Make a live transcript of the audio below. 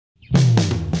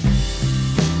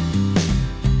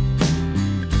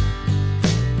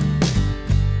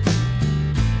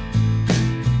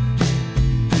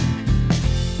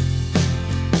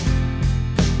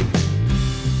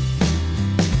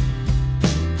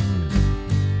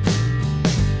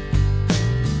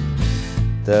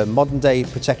The modern-day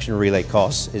protection relay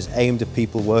course is aimed at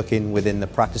people working within the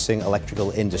practicing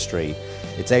electrical industry.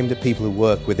 It's aimed at people who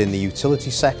work within the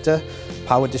utility sector,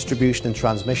 power distribution and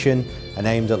transmission, and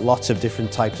aimed at lots of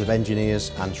different types of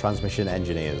engineers and transmission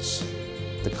engineers.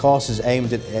 The course is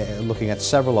aimed at looking at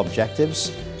several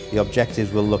objectives. The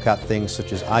objectives will look at things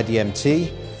such as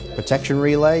IDMT, protection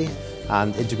relay,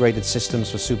 and integrated systems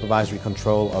for supervisory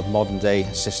control of modern-day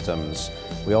systems.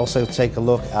 We also take a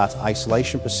look at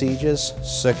isolation procedures,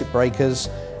 circuit breakers,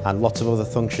 and lots of other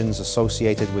functions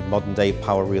associated with modern-day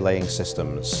power relaying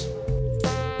systems.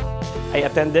 I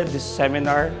attended this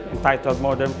seminar entitled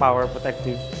Modern Power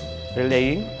Protective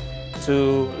Relaying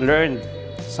to learn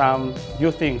some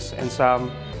new things and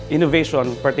some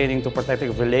innovation pertaining to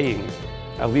protective relaying.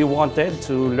 We wanted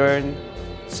to learn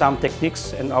some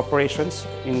techniques and operations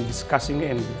in discussing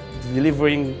and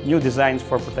delivering new designs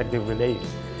for protective relaying.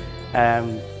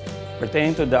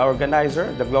 Pertaining to the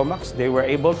organizer, the GLOMAX, they were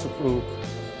able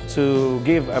to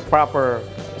give a proper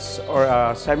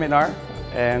seminar,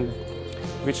 and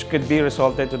which could be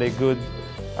resulted to a good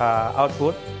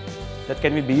output that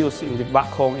can be used back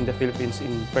home in the Philippines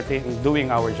in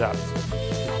doing our jobs.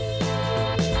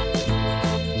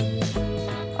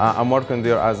 I'm working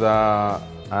there as a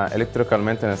electrical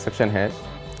maintenance section head.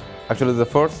 Actually, the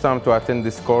first time to attend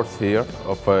this course here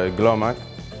of GLOMAC.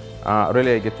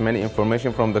 Really, I get many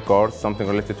information from the course, something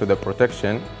related to the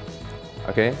protection.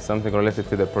 Okay, something related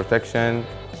to the protection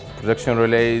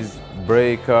relays,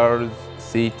 breakers,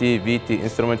 CT, VT,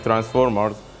 instrument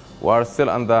transformers. We are still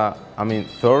on the,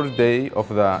 third day of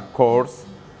the course,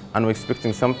 and we're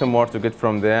expecting something more to get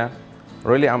from there.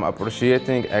 Really, I'm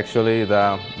appreciating actually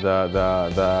the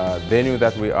venue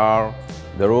that we are,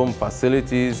 the room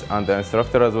facilities, and the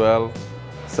instructor as well.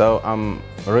 So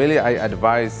really, I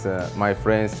advise my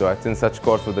friends to attend such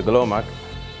course with the GLOMAC.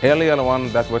 Earlier one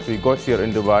that what we got here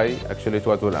in Dubai, actually it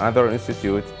was with another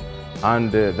institute, and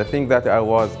the thing that I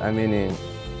was,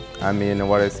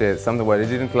 what I said, something what I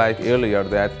didn't like earlier,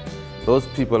 that those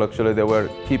people actually they were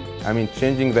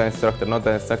changing the instructor, not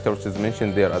the instructor which is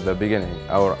mentioned there at the beginning,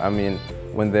 or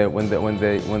when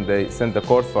they sent the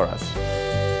course for us.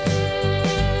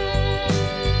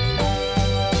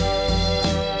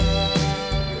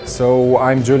 So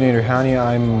I'm Julian Rihani,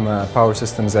 I'm a power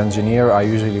systems engineer. I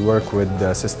usually work with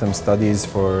system studies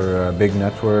for big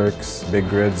networks, big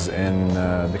grids in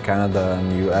Canada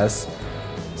and US.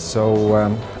 So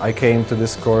I came to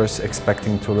this course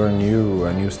expecting to learn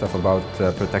new stuff about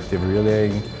protective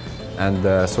relaying,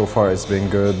 and so far it's been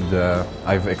good.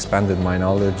 I've expanded my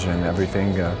knowledge and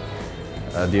everything.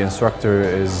 The instructor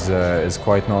is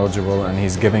quite knowledgeable, and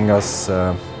he's giving us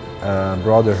a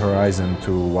broader horizon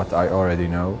to what I already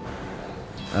know,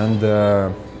 and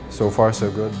so far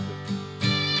so good.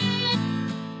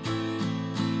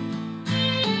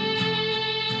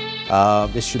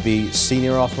 This should be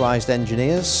senior authorized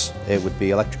engineers, it would be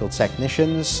electrical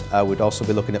technicians, we'd also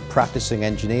be looking at practicing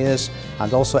engineers,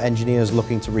 and also engineers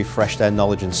looking to refresh their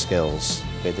knowledge and skills.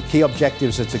 Okay, the key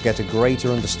objectives are to get a greater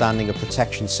understanding of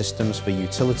protection systems for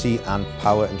utility and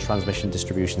power and transmission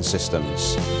distribution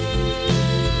systems.